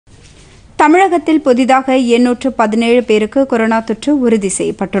தமிழகத்தில் புதிதாக 817 பேருக்கு கொரோனா தொற்று உறுதி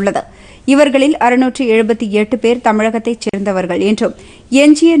செய்யப்பட்டுள்ளது. இவர்களில் 678 பேர் தமிழகத்தைச் சேர்ந்தவர்கள் என்றும்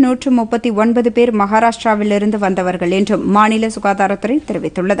எஞ்சிய 139 பேர் மகாராஷ்டிராவிலிருந்து வந்தவர்கள் என்றும் மாநில சுகாதாரத்துறை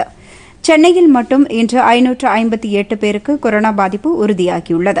தெரிவித்துள்ளது. சென்னையில் மட்டும் இன்று 558 பேருக்கு கொரோனா பாதிப்பு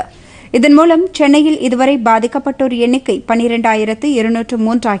உறுதியாகியுள்ளது. இதன் மூலம் சென்னையில் இதுவரை பாதிக்கப்பட்டோர் எண்ணிக்கை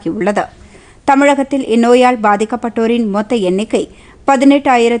 12,203 ஆகியுள்ளது. தமிழகத்தில் இந்நோயால் பாதிக்கப்பட்டோரின் மொத்த எண்ணிக்கை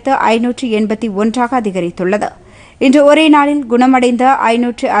 18,581 அதிகரித்துள்ளது. இன்று ஒரே நாளில் குணமடைந்த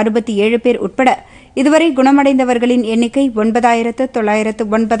 567 பேர் உட்பட இதுவரை குணமடைந்தவர்களின் எண்ணிக்கை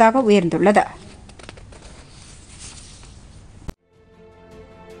 9,909 உயர்ந்துள்ளது.